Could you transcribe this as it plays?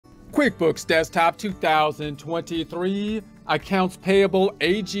QuickBooks Desktop 2023 Accounts Payable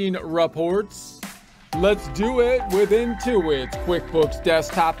Aging Reports. Let's do it with Intuit QuickBooks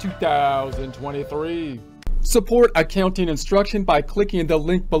Desktop 2023. Support accounting instruction by clicking the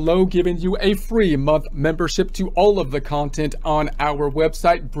link below, giving you a free month membership to all of the content on our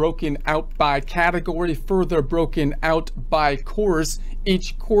website, broken out by category, further broken out by course.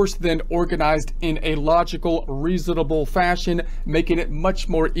 Each course then organized in a logical, reasonable fashion, making it much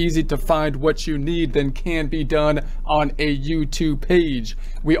more easy to find what you need than can be done on a YouTube page.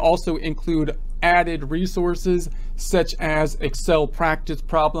 We also include added resources such as Excel practice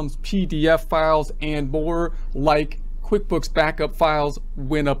problems, PDF files, and more, like QuickBooks backup files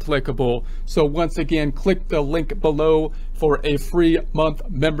when applicable. So once again, click the link below for a free month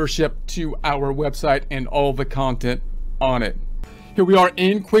membership to our website and all the content on it. Here we are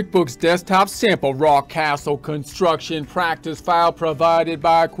in QuickBooks Desktop sample raw castle construction practice file provided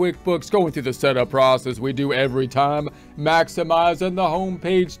by QuickBooks. Going through the setup process we do every time, maximizing the home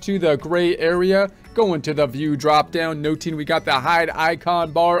page to the gray area, going to the view drop down, noting we got the hide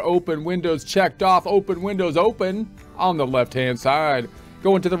icon bar, open windows checked off, open windows open on the left hand side.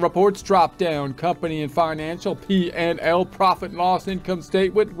 Going to the reports drop down, company and financial, P&L, profit and loss, income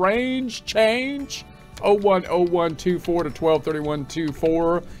statement, range change 01/01/24 to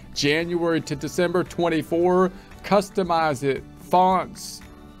 12/31/24, January to December 24. Customize it, fonts,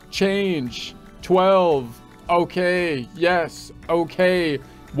 change 12. Okay, yes, okay.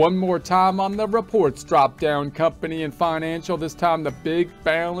 One more time on the reports drop down, company and financial, this time the big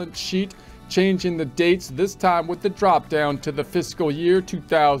balance sheet, changing the dates, this time with the drop down to the fiscal year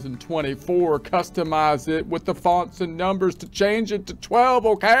 2024. Customize it with the fonts and numbers to change it to 12.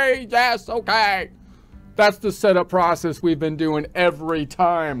 Okay, yes, okay. That's the setup process we've been doing every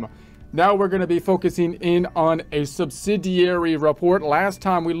time. Now we're going to be focusing in on a subsidiary report. Last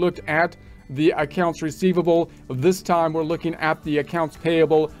time we looked at the accounts receivable. This time we're looking at the accounts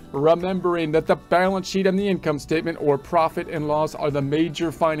payable, remembering that the balance sheet and the income statement or profit and loss are the major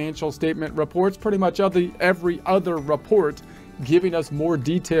financial statement reports. Pretty much every other report giving us more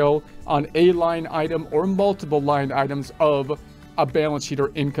detail on a line item or multiple line items of a balance sheet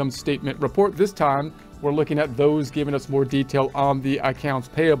or income statement report. This time we're looking at those giving us more detail on the accounts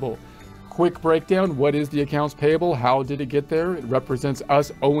payable. Quick breakdown: what is the accounts payable? How did it get there? It represents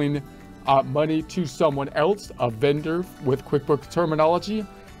us owing money to someone else, a vendor with QuickBooks terminology.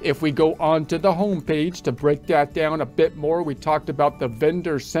 If we go on to the home page to break that down a bit more, we talked about the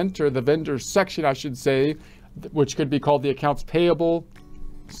vendor center, the vendor section, I should say, which could be called the accounts payable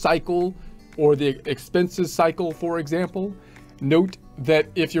cycle or the expenses cycle, for example. Note that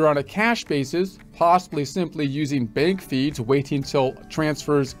if you're on a cash basis, possibly simply using bank feeds, waiting till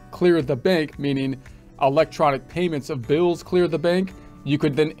transfers clear the bank, meaning electronic payments of bills clear the bank, you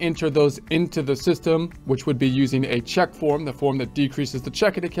could then enter those into the system, which would be using a check form, the form that decreases the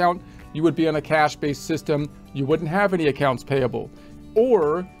checking account. You would be on a cash-based system. You wouldn't have any accounts payable.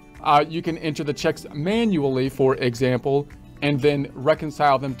 Or you can enter the checks manually, for example, and then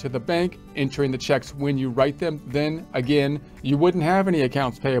reconcile them to the bank, entering the checks when you write them. Then again, you wouldn't have any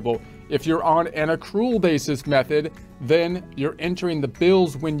accounts payable. If you're on an accrual basis method, then you're entering the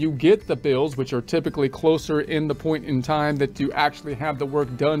bills when you get the bills, which are typically closer in the point in time that you actually have the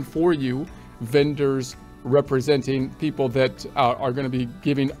work done for you. Vendors representing people that are going to be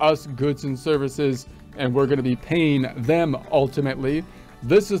giving us goods and services, and we're going to be paying them ultimately.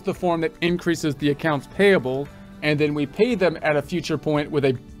 This is the form that increases the accounts payable, and then we pay them at a future point with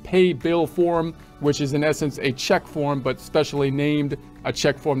a pay bill form, which is in essence a check form, but specially named a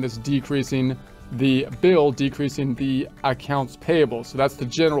check form that's decreasing the bill, decreasing the accounts payable. So that's the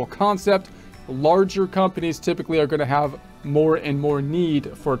general concept. Larger companies typically are going to have more and more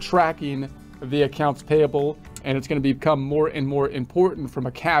need for tracking the accounts payable, and it's going to become more and more important from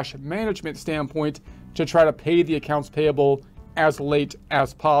a cash management standpoint to try to pay the accounts payable as late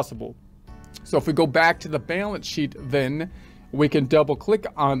as possible. So if we go back to the balance sheet, then we can double click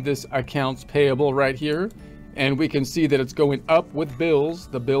on this accounts payable right here, and we can see that it's going up with bills,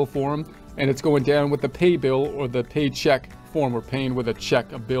 the bill form, and it's going down with the pay bill or the paycheck form. We're paying with a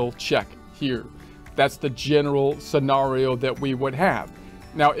check, a bill check here. That's the general scenario that we would have.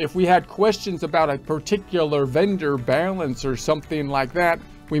 Now, if we had questions about a particular vendor balance or something like that,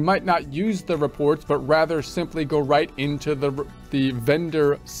 we might not use the reports, but rather simply go right into the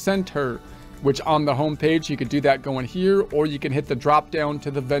vendor center, which on the home page, you could do that going here, or you can hit the drop down to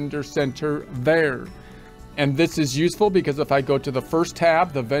the vendor center there. And this is useful because if I go to the first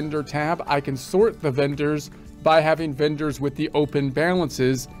tab, the vendor tab, I can sort the vendors by having vendors with the open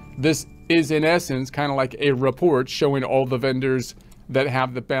balances. This is in essence kind of like a report showing all the vendors that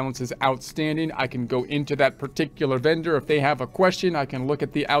have the balances outstanding. I can go into that particular vendor. If they have a question, I can look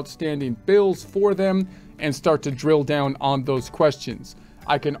at the outstanding bills for them and start to drill down on those questions.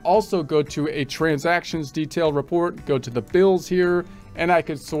 I can also go to a transactions detail report, go to the bills here, and I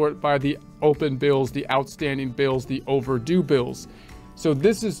can sort by the open bills, the outstanding bills, the overdue bills. So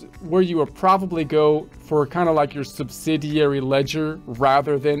this is where you would probably go for kind of like your subsidiary ledger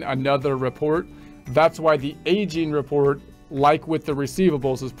rather than another report. That's why the aging report, like with the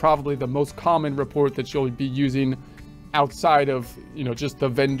receivables, is probably the most common report that you'll be using outside of, just the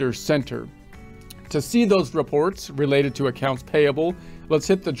vendor center. To see those reports related to accounts payable, let's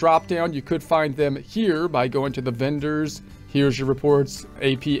hit the drop down. You could find them here by going to the vendors. Here's your reports: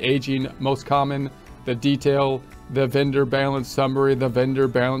 AP, aging, most common, the detail, the vendor balance summary, the vendor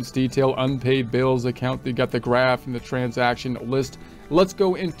balance detail, unpaid bills account. You got the graph and the transaction list. Let's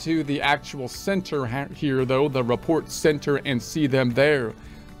go into the actual center here though, the report center, and see them there.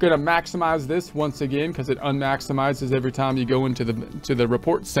 Gonna maximize this once again because it unmaximizes every time you go into the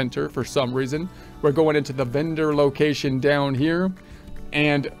report center for some reason. We're going into the vendor location down here,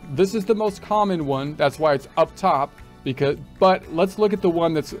 and this is the most common one. That's why it's up top. But let's look at the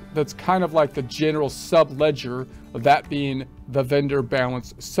one that's kind of like the general sub ledger, that being the vendor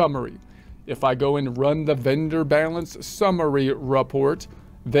balance summary. If I go and run the vendor balance summary report,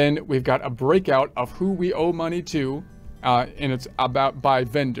 then we've got a breakout of who we owe money to, and it's about by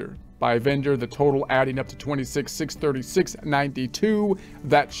vendor. By vendor, the total adding up to $26,636.92.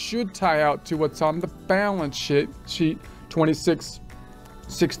 That should tie out to what's on the balance sheet,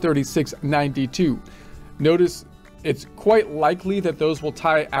 $26,636.92. Notice it's quite likely that those will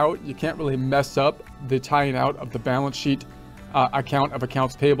tie out. You can't really mess up the tying out of the balance sheet account of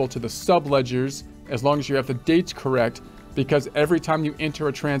accounts payable to the subledgers as long as you have the dates correct, because every time you enter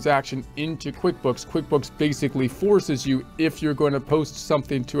a transaction into QuickBooks, QuickBooks basically forces you, if you're going to post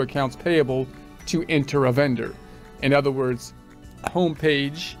something to accounts payable, to enter a vendor. In other words,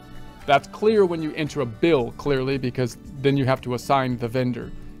 homepage, that's clear when you enter a bill clearly, because then you have to assign the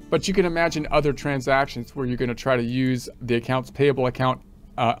vendor. But you can imagine other transactions where you're going to try to use the accounts payable account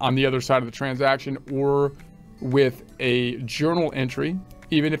on the other side of the transaction, or with a journal entry.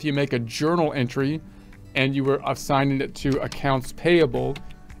 Even if you make a journal entry and you were assigning it to accounts payable,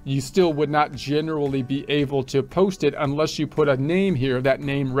 you still would not generally be able to post it unless you put a name here, that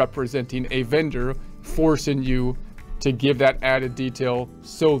name representing a vendor, forcing you to give that added detail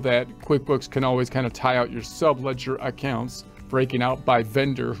so that QuickBooks can always kind of tie out your subledger accounts, breaking out by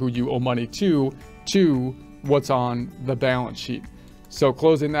vendor who you owe money to what's on the balance sheet. So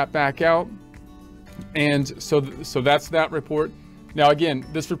closing that back out. And so that's that report. Now again,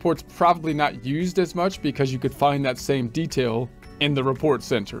 this report's probably not used as much because you could find that same detail in the report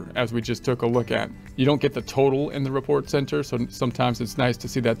center as we just took a look at. You don't get the total in the report center, so sometimes it's nice to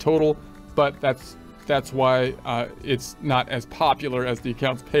see that total, but that's why it's not as popular as the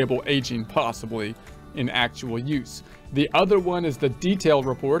accounts payable aging possibly in actual use. The other one is the detail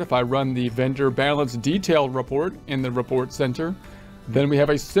report. If I run the vendor balance detail report in the report center, then we have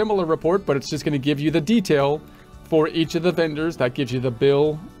a similar report, but it's just going to give you the detail for each of the vendors. That gives you the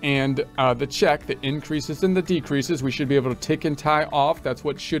bill and the check, the increases and the decreases. We should be able to tick and tie off. That's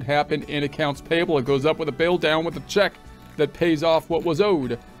what should happen in accounts payable. It goes up with a bill, down with a check that pays off what was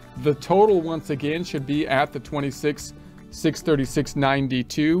owed. The total, once again, should be at the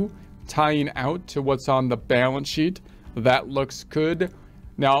 $26,636.92, tying out to what's on the balance sheet. That looks good.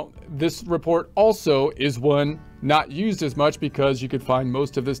 Now, this report also is one not used as much because you could find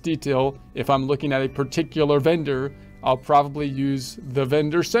most of this detail. If I'm looking at a particular vendor, I'll probably use the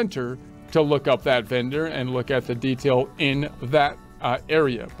vendor center to look up that vendor and look at the detail in that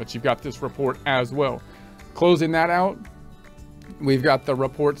area. But you've got this report as well. Closing that out, we've got the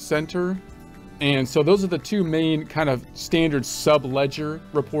report center. And so those are the two main kind of standard subledger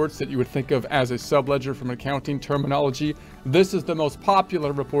reports that you would think of as a subledger from accounting terminology. This is the most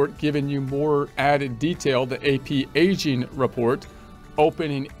popular report, giving you more added detail, the AP aging report.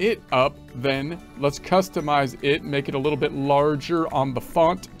 Opening it up, then let's customize it, make it a little bit larger on the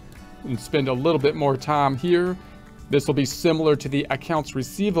font, and spend a little bit more time here. This will be similar to the accounts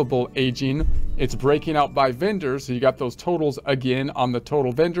receivable aging. It's breaking out by vendor, so you got those totals again on the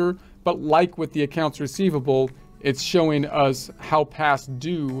total vendor. But like with the accounts receivable, it's showing us how past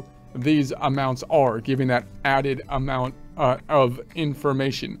due these amounts are, giving that added amount of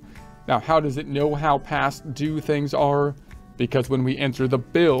information. Now, how does it know how past due things are? Because when we enter the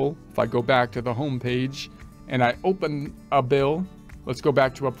bill, if I go back to the home page and I open a bill, let's go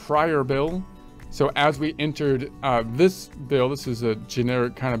back to a prior bill. So as we entered this bill, this is a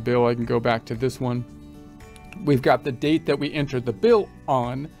generic kind of bill. I can go back to this one. we've got the date that we entered the bill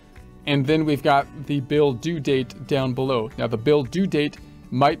on, and then we've got the bill due date down below. Now the bill due date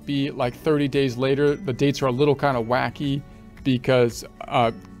might be like 30 days later. The dates are a little kind of wacky because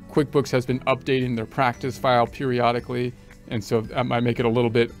QuickBooks has been updating their practice file periodically. And so that might make it a little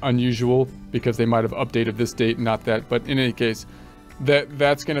bit unusual because they might have updated this date and not that. But in any case,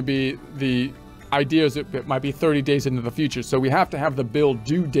 that's going to be the idea, is it might be 30 days into the future. So we have to have the bill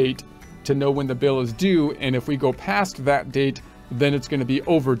due date to know when the bill is due. And if we go past that date, then it's going to be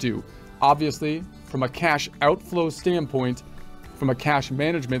overdue. Obviously, from a cash outflow standpoint, from a cash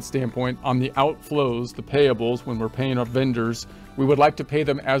management standpoint, on the outflows, the payables, when we're paying our vendors, we would like to pay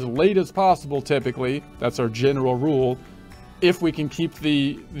them as late as possible typically. That's our general rule. If we can keep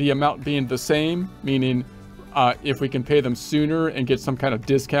the amount being the same, meaning if we can pay them sooner and get some kind of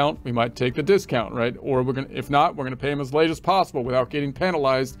discount, we might take the discount, right? Or if not, we're gonna pay them as late as possible without getting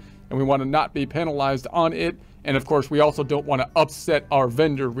penalized, and we wanna not be penalized on it. And of course, we also don't wanna upset our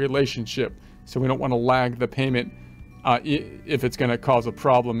vendor relationship. So we don't wanna lag the payment if it's gonna cause a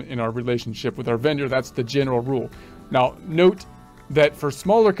problem in our relationship with our vendor. That's the general rule. Now, note that for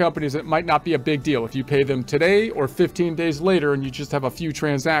smaller companies, it might not be a big deal. If you pay them today or 15 days later and you just have a few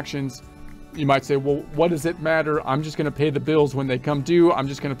transactions, you might say, well, what does it matter? I'm just gonna pay the bills when they come due. I'm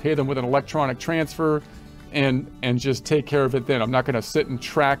just gonna pay them with an electronic transfer and just take care of it then. I'm not gonna sit and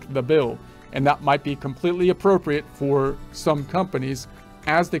track the bill. And that might be completely appropriate for some companies.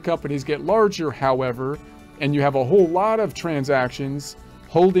 As the companies get larger, however, and you have a whole lot of transactions,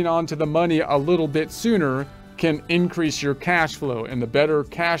 holding on to the money a little bit sooner can increase your cash flow. And the better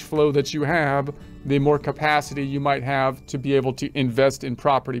cash flow that you have, the more capacity you might have to be able to invest in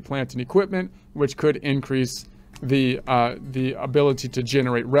property, plant, and equipment, which could increase the ability to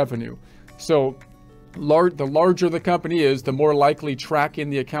generate revenue. So the larger the company is, the more likely tracking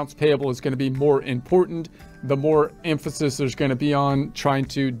the accounts payable is going to be more important. The more emphasis there's going to be on trying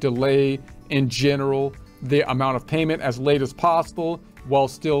to delay, in general, the amount of payment as late as possible, while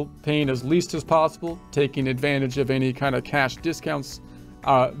still paying as least as possible, taking advantage of any kind of cash discounts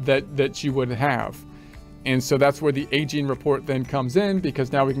that you would have. And so that's where the aging report then comes in,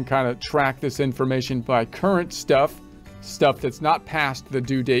 because now we can kind of track this information by current stuff that's not past the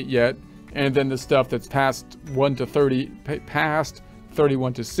due date yet, and then the stuff that's past 1 to 30 past,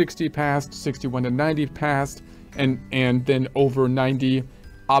 31 to 60 past, 61 to 90 past, and then over 90.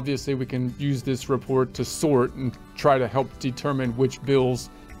 Obviously, we can use this report to sort and try to help determine which bills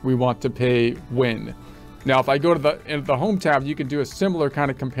we want to pay when. Now, if I go to the Home tab, you can do a similar kind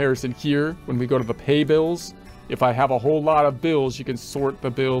of comparison here. When we go to the Pay Bills, if I have a whole lot of bills, you can sort the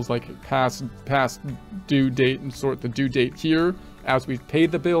bills like past due date and sort the due date here as we pay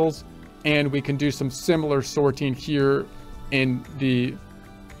the bills. And we can do some similar sorting here in the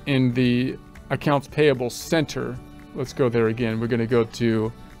Accounts Payable Center. Let's go there again. We're going to go to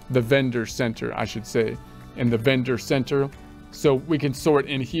the Vendor Center, I should say, in the Vendor Center. So we can sort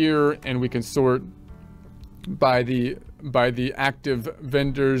in here, and we can sort by the active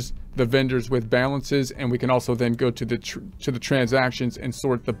vendors, the vendors with balances, and we can also then go to the transactions and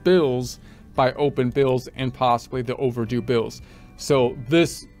sort the bills by open bills and possibly the overdue bills. So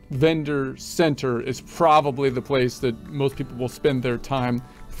this Vendor Center is probably the place that most people will spend their time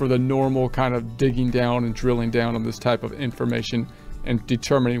for the normal kind of digging down and drilling down on this type of information and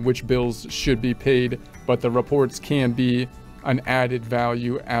determining which bills should be paid, but the reports can be an added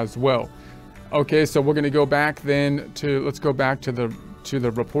value as well. Okay, so we're going to go back then let's go back to the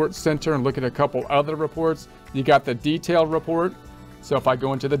report center and look at a couple other reports. You got the detail report. So if I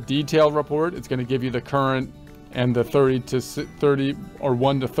go into the detail report, it's going to give you the current and the 30 to 30 or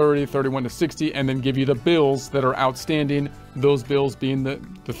 1 to 30, 31 to 60, and then give you the bills that are outstanding. Those bills being the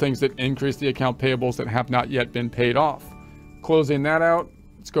things that increase the account payables that have not yet been paid off. Closing that out,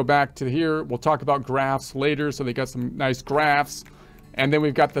 let's go back to here. We'll talk about graphs later. So they got some nice graphs. And then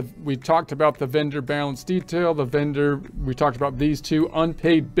we talked about the vendor balance detail, we talked about these two,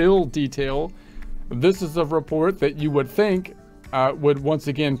 unpaid bill detail. This is a report that you would think would once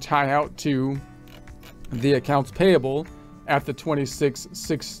again tie out to the accounts payable at the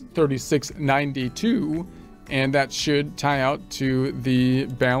 26,636.92, and that should tie out to the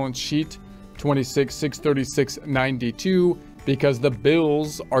balance sheet 26,636.92, because the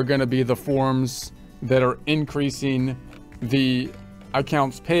bills are going to be the forms that are increasing the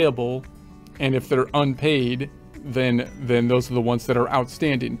accounts payable, and if they're unpaid, then those are the ones that are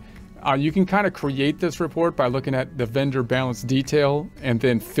outstanding. You can kind of create this report by looking at the vendor balance detail and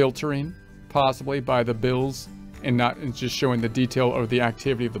then filtering possibly by the bills and just showing the detail or the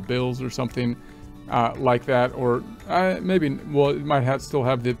activity of the bills or something like that. Or maybe, well, it might still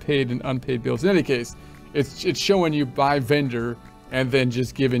have the paid and unpaid bills. In any case, it's showing you by vendor and then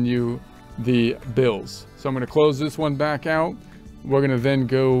just giving you the bills. So I'm going to close this one back out. We're going to then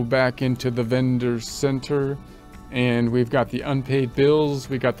go back into the vendor center, and we've got the unpaid bills.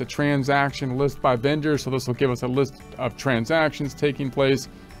 We got the transaction list by vendor. So this will give us a list of transactions taking place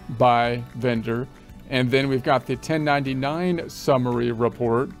by vendor. And then we've got the 1099 summary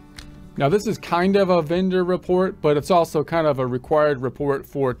report. Now this is kind of a vendor report, but it's also kind of a required report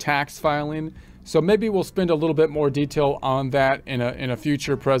for tax filing. So maybe we'll spend a little bit more detail on that in a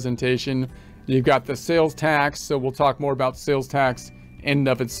future presentation. You've got the sales tax. So we'll talk more about sales tax in and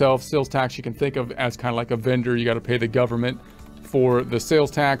of itself. Sales tax you can think of as kind of like a vendor. You got to pay the government for the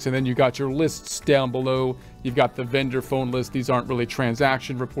sales tax. And then you got your lists down below. You've got the vendor phone list. These aren't really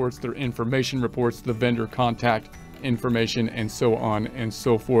transaction reports. They're information reports, the vendor contact information, and so on and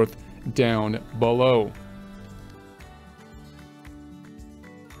so forth down below.